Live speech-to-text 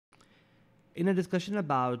In a discussion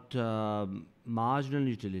about marginal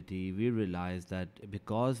utility, we realize that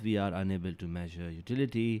because we are unable to measure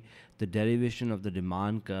utility, the derivation of the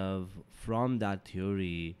demand curve from that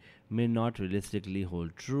theory may not realistically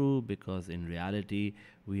hold true, because in reality,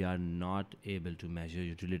 we are not able to measure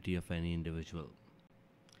utility of any individual.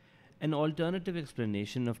 An alternative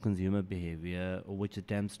explanation of consumer behavior, which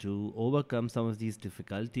attempts to overcome some of these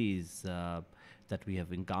difficulties that we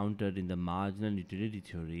have encountered in the marginal utility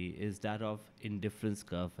theory, is that of indifference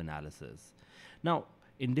curve analysis. Now,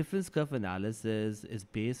 indifference curve analysis is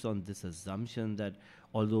based on this assumption that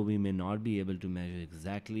although we may not be able to measure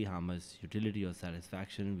exactly how much utility or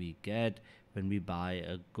satisfaction we get when we buy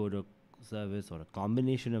a good or service or a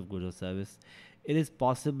combination of good or service, it is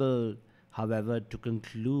possible, however, to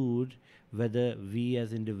conclude whether we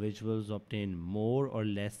as individuals obtain more or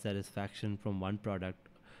less satisfaction from one product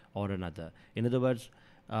or another. In other words,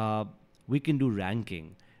 uh, we can do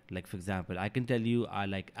ranking. Like, for example, I can tell you I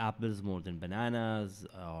like apples more than bananas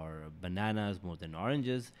or bananas more than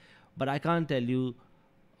oranges, but I can't tell you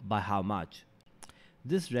by how much.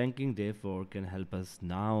 This ranking, therefore, can help us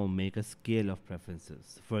now make a scale of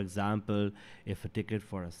preferences. For example, if a ticket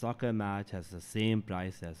for a soccer match has the same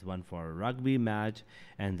price as one for a rugby match,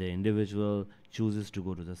 and the individual chooses to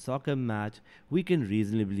go to the soccer match, we can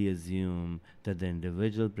reasonably assume that the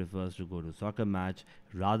individual prefers to go to soccer match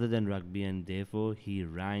rather than rugby, and therefore he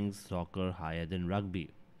ranks soccer higher than rugby.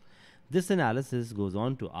 This analysis goes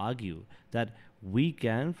on to argue that we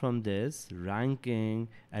can, from this ranking,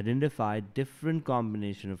 identify different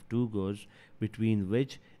combination of two goods between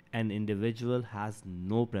which an individual has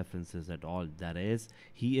no preferences at all. That is,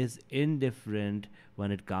 he is indifferent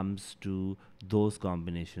when it comes to those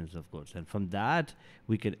combinations of goods. And from that,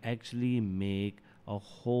 we can actually make a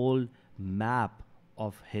whole map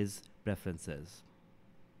of his preferences.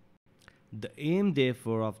 The aim,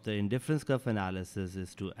 therefore, of the indifference curve analysis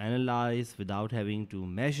is to analyze, without having to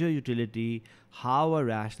measure utility, how a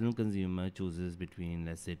rational consumer chooses between,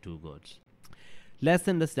 let's say, two goods. Let's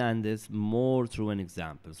understand this more through an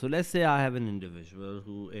example. So, let's say I have an individual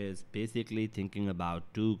who is basically thinking about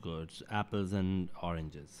two goods, apples and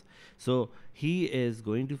oranges. So, he is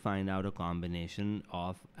going to find out a combination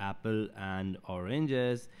of apple and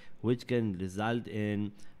oranges, which can result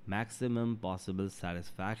in maximum possible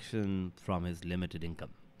satisfaction from his limited income.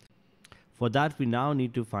 For that, we now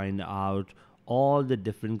need to find out all the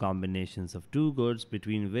different combinations of two goods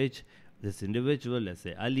between which this individual, let's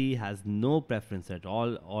say Ali, has no preference at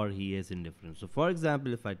all, or he is indifferent. So, for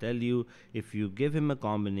example, if I tell you, if you give him a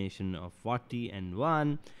combination of 40 and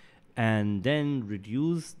 1 and then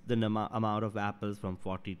reduce the amount of apples from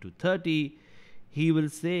 40 to 30, he will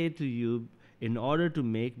say to you, in order to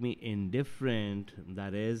make me indifferent,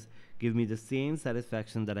 that is, give me the same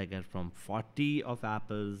satisfaction that I get from 40 of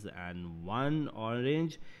apples and 1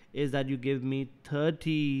 orange, is that you give me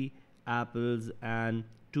 30 apples and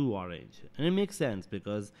 2 orange. And it makes sense,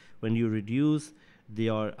 because when you reduce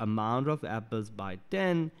your amount of apples by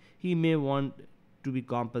 10, he may want to be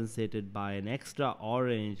compensated by an extra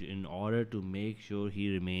orange in order to make sure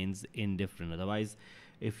he remains indifferent. Otherwise,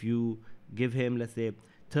 if you give him, let's say,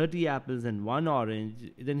 30 apples and 1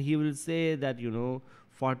 orange, then he will say that,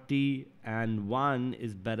 40 and 1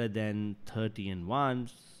 is better than 30 and 1,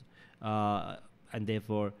 uh, and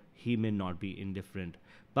therefore he may not be indifferent.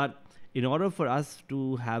 But in order for us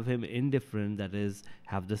to have him indifferent, that is,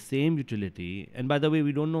 have the same utility, and by the way,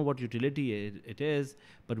 we don't know what utility it is,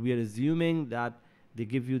 but we are assuming that they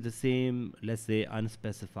give you the same, let's say,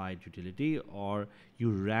 unspecified utility, or you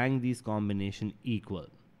rank these combination equal.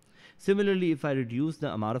 Similarly, if I reduce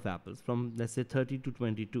the amount of apples from, let's say, 30 to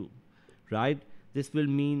 22, right? This will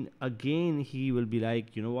mean, again, he will be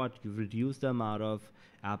like, you know what, you've reduced the amount of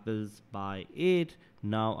apples by 8.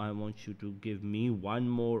 Now I want you to give me one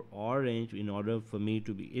more orange in order for me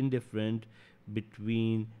to be indifferent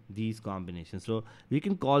between these combinations. So we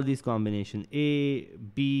can call these combination A,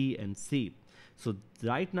 B, and C. So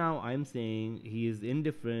right now I'm saying he is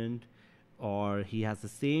indifferent, or he has the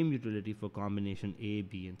same utility for combination A,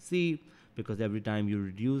 B, and C, because every time you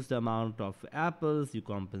reduce the amount of apples, you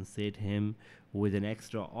compensate him with an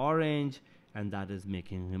extra orange, and that is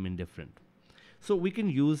making him indifferent. So we can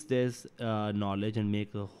use this knowledge and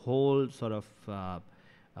make a whole sort of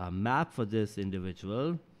map for this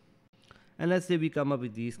individual. And let's say we come up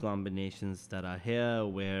with these combinations that are here,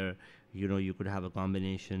 where you could have a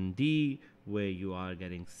combination D where you are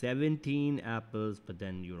getting 17 apples, but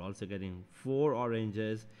then you're also getting 4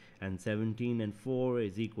 oranges, and 17 and 4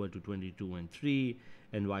 is equal to 22 and 3,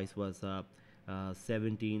 and vice versa.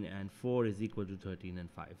 17 and 4 is equal to 13 and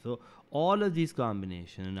 5. So all of these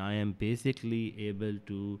combinations, I am basically able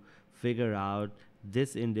to figure out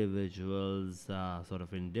this individual's sort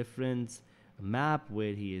of indifference map,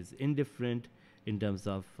 where he is indifferent in terms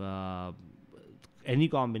of any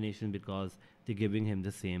combination because they're giving him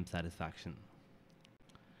the same satisfaction.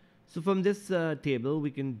 So from this table,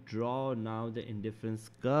 we can draw now the indifference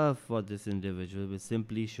curve for this individual, which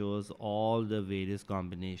simply shows all the various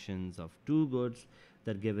combinations of two goods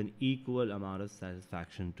that give an equal amount of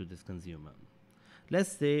satisfaction to this consumer.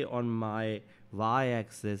 Let's say on my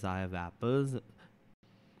y-axis I have apples,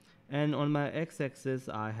 and on my x-axis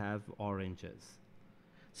I have oranges.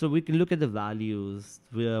 So we can look at the values,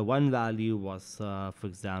 where one value was, for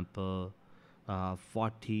example,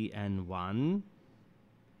 40 and 1.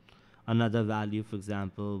 Another value, for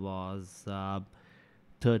example, was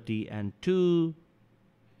 30 and 2.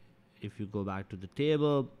 If you go back to the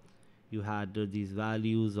table, you had these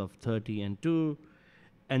values of 30 and 2.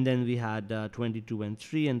 And then we had 22 and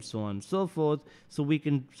 3 and so on and so forth. So we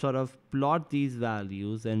can sort of plot these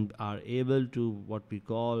values and are able to what we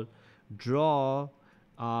call draw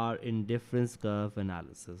our indifference curve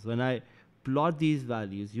analysis. When I plot these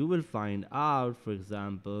values, you will find out, for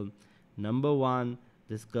example, number one,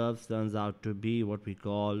 this curve turns out to be what we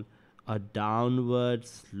call a downward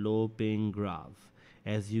sloping graph.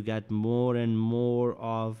 As you get more and more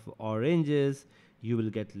of oranges, you will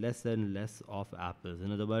get less and less of apples.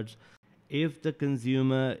 In other words, if the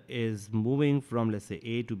consumer is moving from, let's say,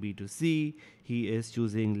 A to B to C, he is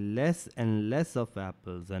choosing less and less of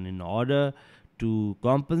apples. And in order to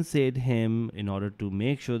compensate him, in order to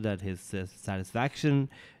make sure that his satisfaction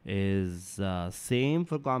is same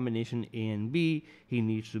for combination A and B, he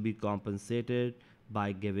needs to be compensated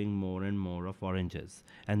by giving more and more of oranges.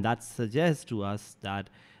 And that suggests to us that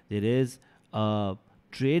there is a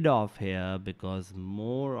trade-off here, because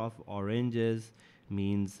more of oranges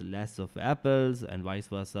means less of apples, and vice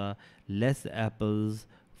versa. Less apples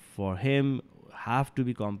for him have to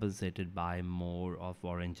be compensated by more of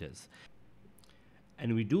oranges.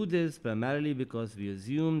 And we do this primarily because we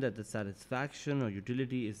assume that the satisfaction or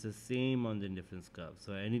utility is the same on the indifference curve.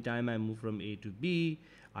 So anytime I move from A to B,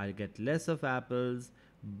 I get less of apples,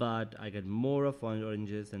 but I get more of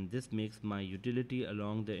oranges, and this makes my utility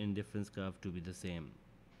along the indifference curve to be the same.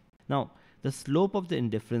 Now, the slope of the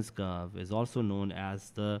indifference curve is also known as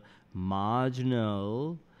the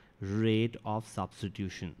marginal rate of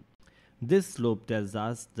substitution. This slope tells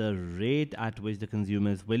us the rate at which the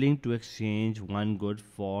consumer is willing to exchange one good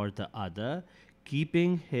for the other,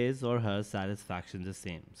 keeping his or her satisfaction the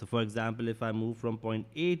same. So for example, if I move from point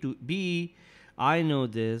A to B, I know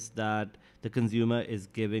this, that the consumer is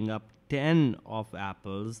giving up 10 of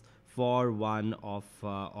apples for one of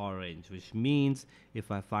orange, which means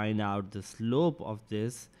if I find out the slope of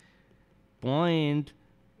this point,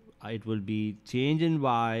 it will be change in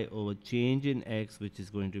y over change in x, which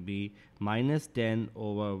is going to be minus 10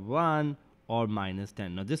 over 1 or minus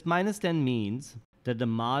 10. Now this minus 10 means that the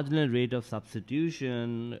marginal rate of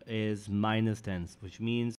substitution is minus 10, which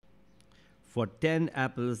means for 10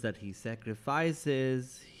 apples that he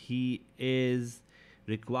sacrifices, he is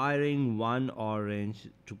requiring one orange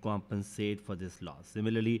to compensate for this loss.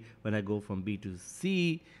 Similarly, when I go from B to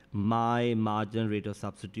C, my marginal rate of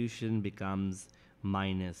substitution becomes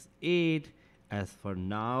minus 8. As for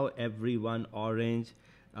now, every one orange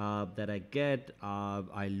that I get,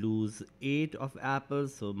 I lose 8 of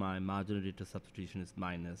apples, so my marginal rate of substitution is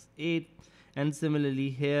minus 8. And similarly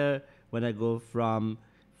here, when I go from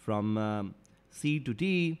C to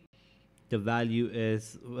D, the value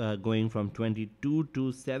is going from 22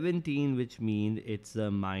 to 17, which means it's a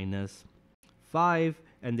minus 5,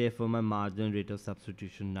 and therefore my marginal rate of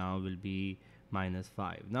substitution now will be minus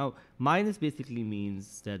 5. Now, minus basically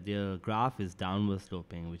means that the graph is downward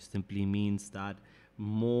sloping, which simply means that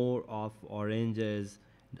more of oranges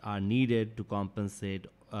are needed to compensate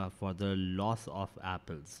for the loss of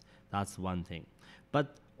apples. That's one thing.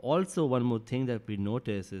 But also, one more thing that we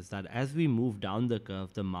notice is that as we move down the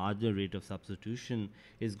curve, the marginal rate of substitution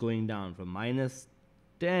is going down from minus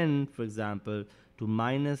 10, for example, to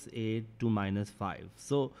minus 8 to minus 5.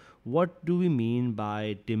 So what do we mean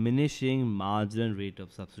by diminishing marginal rate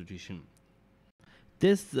of substitution?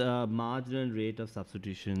 This marginal rate of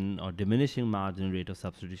substitution or diminishing marginal rate of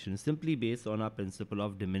substitution is simply based on our principle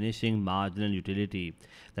of diminishing marginal utility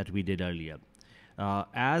that we did earlier.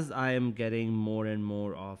 As I am getting more and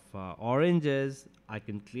more of oranges, I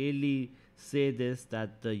can clearly say this,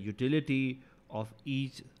 that the utility of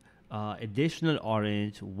each additional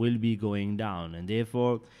orange will be going down, and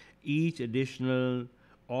therefore each additional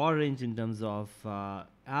orange in terms of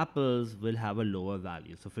apples will have a lower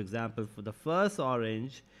value. So for example, for the first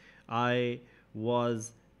orange, I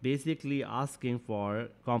was basically asking for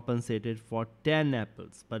compensated for 10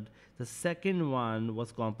 apples, but the second one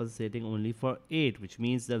was compensating only for 8, which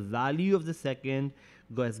means the value of the second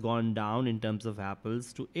has gone down in terms of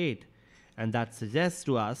apples to 8, and that suggests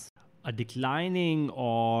to us a declining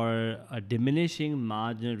or a diminishing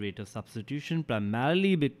marginal rate of substitution,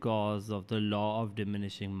 primarily because of the law of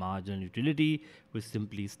diminishing marginal utility, which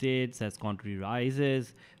simply states as quantity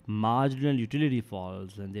rises, marginal utility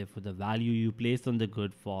falls, and therefore the value you place on the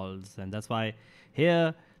good falls. And that's why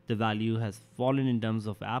here the value has fallen in terms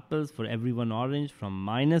of apples for every one orange from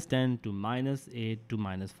 -10 to -8 to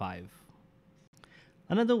 -5.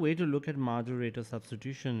 Another way to look at marginal rate of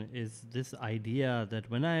substitution is this idea that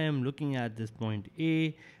when I am looking at this point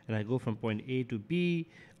A and I go from point A to B,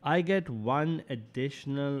 I get one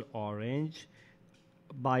additional orange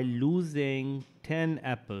by losing 10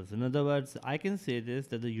 apples. In other words, I can say this,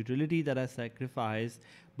 that the utility that I sacrifice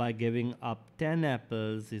by giving up 10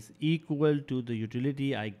 apples is equal to the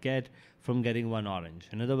utility I get from getting one orange.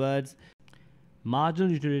 In other words,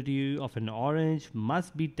 marginal utility of an orange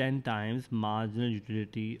must be 10 times marginal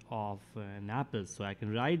utility of an apple. So I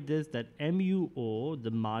can write this, that MUO, the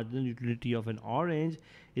marginal utility of an orange,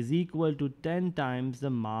 is equal to 10 times the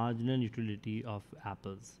marginal utility of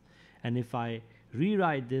apples. And if I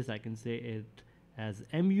rewrite this, I can say it as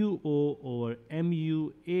MUO over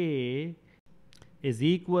MUA is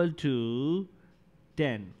equal to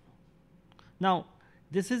 10. Now,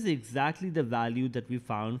 this is exactly the value that we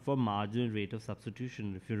found for marginal rate of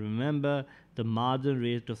substitution. If you remember, the marginal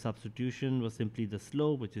rate of substitution was simply the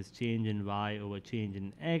slope, which is change in y over change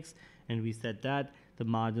in x, and we said that the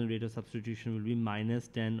marginal rate of substitution will be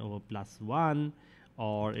 -10 over +1,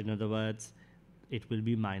 or in other words, it will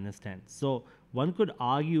be -10. So one could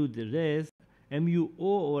argue this MUO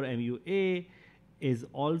over MUA is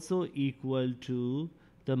also equal to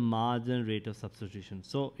the marginal rate of substitution.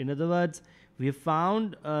 So in other words, we have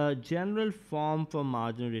found a general form for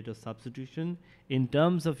marginal rate of substitution in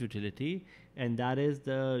terms of utility, and that is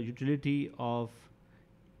the utility of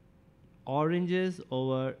oranges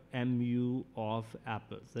over MU of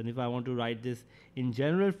apples. And if I want to write this in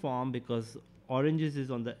general form, because oranges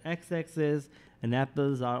is on the x-axis and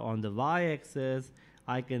apples are on the y-axis,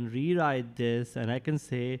 I can rewrite this and I can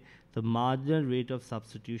say the marginal rate of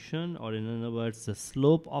substitution, or in other words the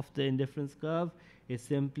slope of the indifference curve, is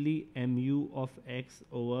simply mu of x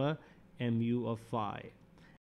over mu of y.